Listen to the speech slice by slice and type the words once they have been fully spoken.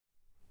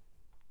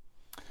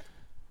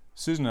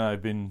Susan and I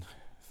have been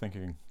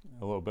thinking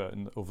a little bit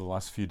over the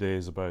last few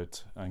days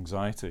about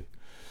anxiety.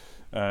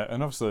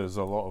 And obviously there's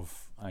a lot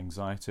of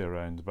anxiety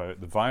around about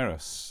the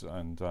virus,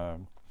 but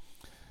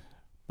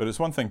it's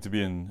one thing to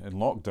be in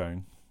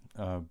lockdown,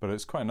 but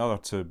it's quite another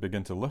to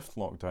begin to lift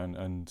lockdown,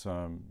 and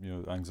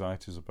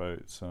anxiety is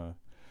about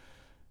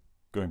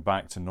going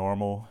back to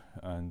normal,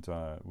 and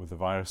with the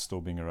virus still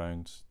being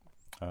around,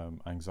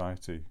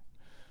 anxiety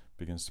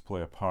begins to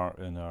play a part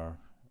in our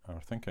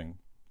thinking.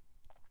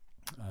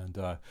 And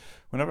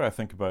whenever I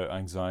think about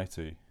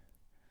anxiety,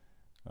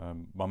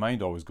 my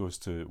mind always goes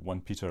to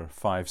 1 Peter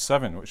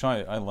 5:7, which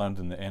I learned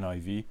in the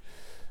NIV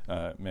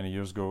many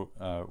years ago,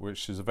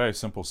 which is a very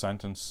simple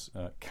sentence: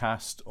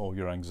 cast all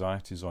your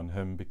anxieties on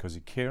him because he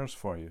cares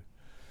for you,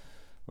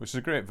 which is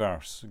a great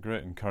verse, a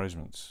great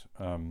encouragement.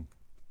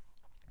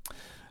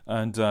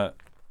 But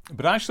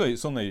actually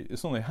it's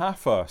only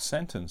half a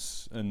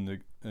sentence in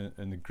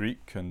the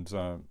Greek, and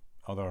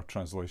other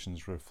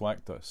translations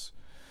reflect this,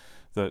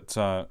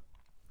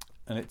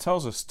 and it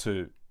tells us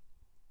that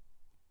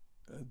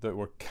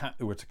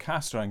we're to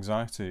cast our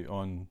anxiety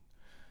on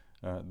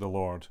the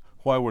Lord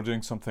while we're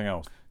doing something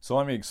else. So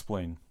let me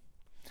explain.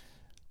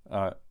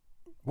 What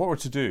we're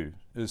to do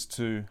is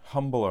to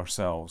humble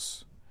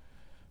ourselves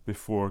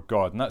before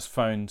God, and that's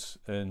found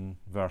in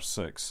verse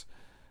 6.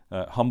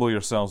 Humble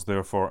yourselves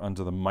therefore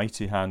under the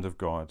mighty hand of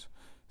God,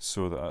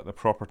 so that at the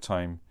proper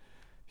time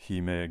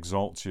he may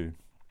exalt you.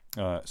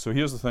 So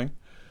here's the thing: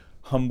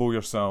 humble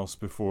yourselves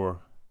before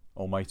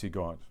Almighty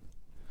God.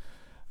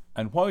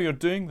 And while you're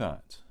doing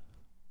that,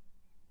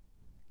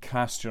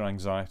 cast your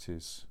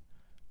anxieties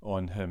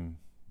on him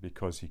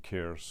because he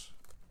cares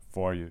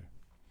for you.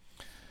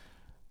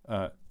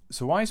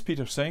 So why is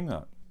Peter saying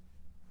that?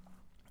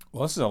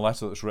 Well, this is a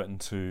letter that's written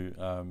to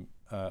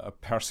a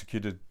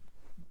persecuted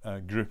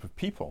group of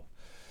people.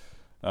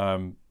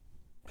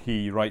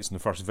 He writes in the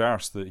first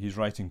verse that he's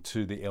writing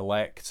to the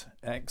elect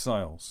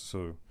exiles,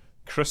 so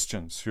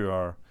Christians who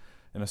are,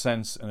 in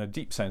a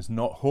deep sense,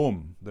 not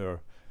home. They're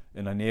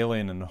in an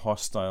alien and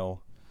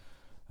hostile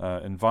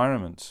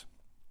environment.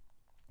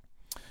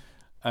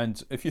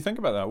 And if you think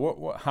about that,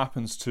 what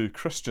happens to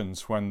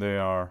Christians when they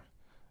are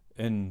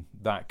in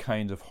that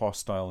kind of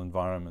hostile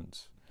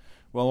environment?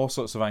 Well, all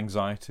sorts of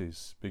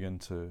anxieties begin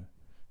to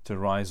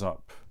rise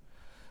up.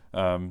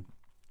 And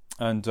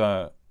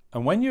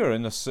when you're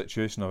in a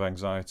situation of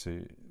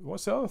anxiety,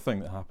 what's the other thing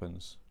that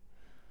happens?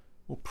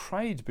 Well,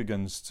 pride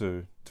begins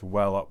to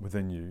well up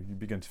within you. You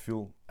begin to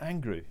feel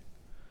angry,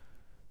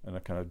 and a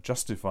kind of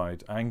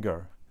justified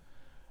anger.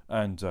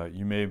 And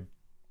you may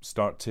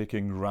start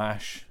taking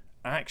rash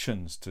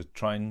actions to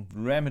try and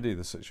remedy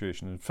the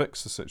situation and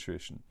fix the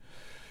situation.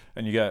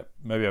 And you get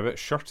maybe a bit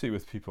shirty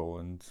with people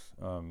and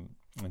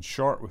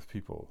short with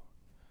people.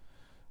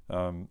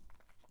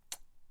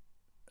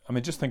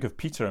 Just think of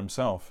Peter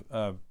himself.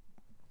 When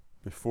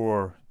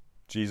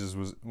Jesus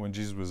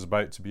was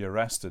about to be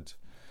arrested,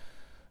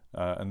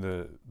 and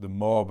the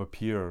mob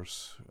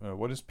appears,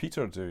 what does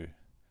Peter do?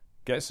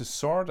 Gets his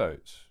sword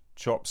out,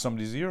 chops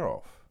somebody's ear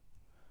off,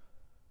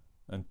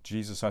 and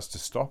Jesus has to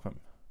stop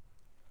him.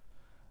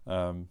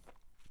 And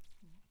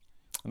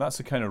that's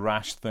the kind of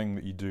rash thing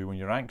that you do when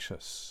you're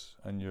anxious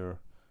and you're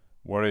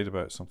worried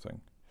about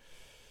something.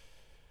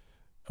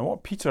 And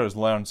what Peter has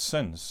learned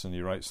since, and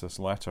he writes this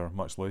letter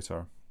much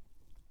later,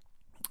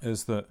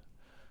 is that,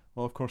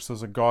 well, of course,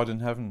 there's a God in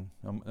heaven,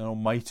 an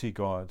almighty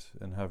God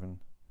in heaven.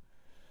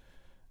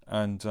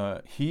 And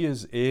he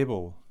is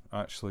able,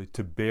 actually,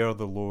 to bear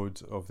the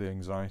load of the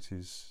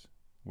anxieties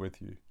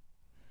with you.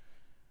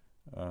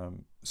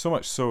 So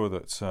much so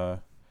that,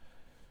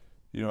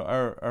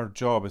 our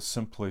job is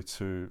simply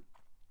to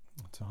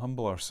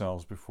humble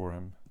ourselves before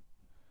him,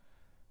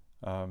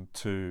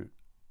 to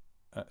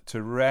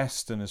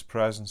rest in his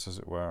presence, as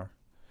it were,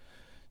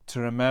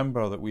 to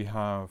remember that we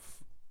have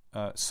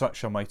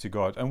such a mighty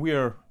God, and we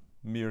are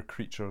mere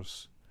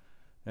creatures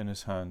in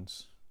his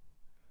hands.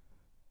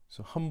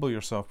 So humble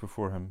yourself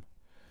before him,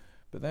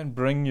 but then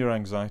bring your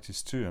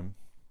anxieties to him.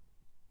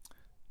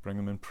 Bring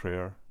them in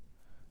prayer,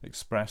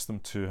 express them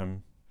to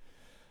him.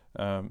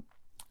 And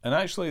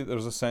actually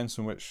there's a sense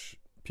in which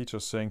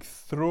Peter's saying,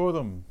 throw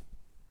them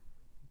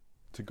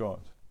to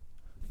God.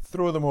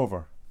 Throw them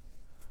over.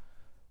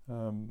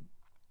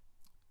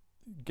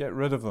 Get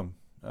rid of them,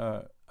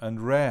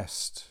 and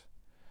rest.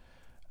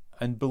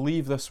 And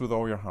believe this with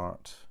all your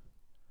heart,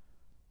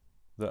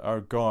 that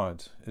our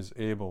God is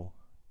able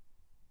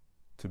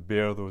to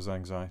bear those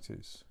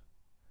anxieties.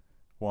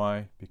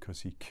 Why?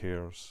 Because he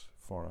cares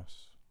for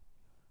us.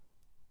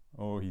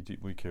 Oh, he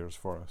deeply cares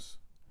for us.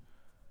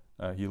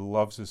 He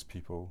loves his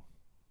people.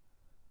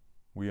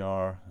 We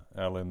are,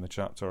 early in the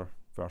chapter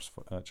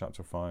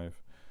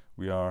 5,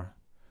 we are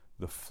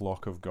the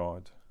flock of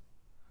God.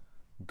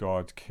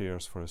 God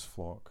cares for his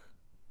flock,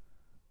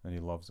 and he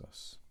loves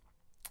us.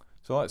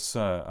 So let's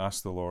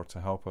ask the Lord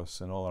to help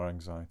us in all our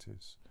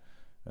anxieties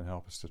and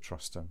help us to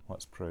trust him.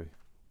 Let's pray.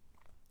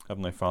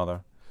 Heavenly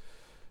Father,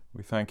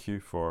 we thank you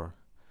for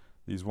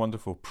these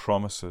wonderful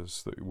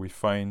promises that we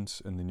find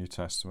in the New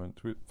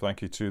Testament. We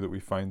thank you too that we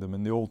find them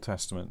in the Old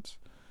Testament.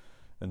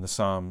 in the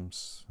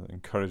Psalms that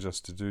encourage us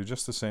to do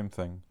just the same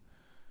thing,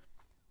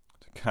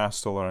 to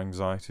cast all our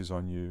anxieties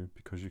on you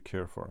because you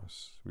care for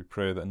us. We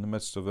pray that in the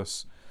midst of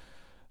this,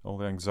 all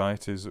the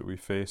anxieties that we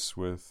face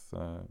with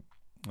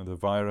the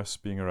virus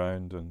being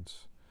around and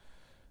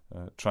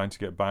trying to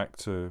get back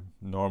to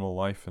normal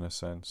life in a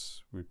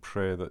sense, we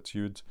pray that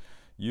you'd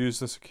use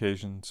this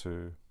occasion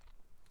to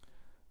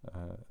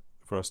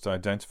for us to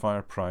identify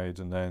our pride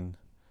and then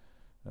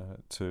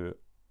to,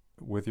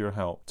 with your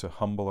help, to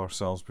humble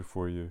ourselves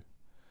before you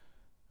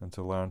and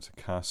to learn to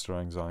cast our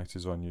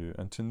anxieties on you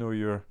and to know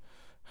your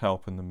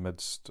help in the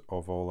midst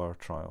of all our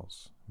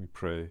trials. We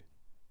pray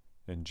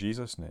in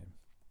Jesus' name.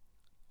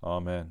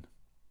 Amen.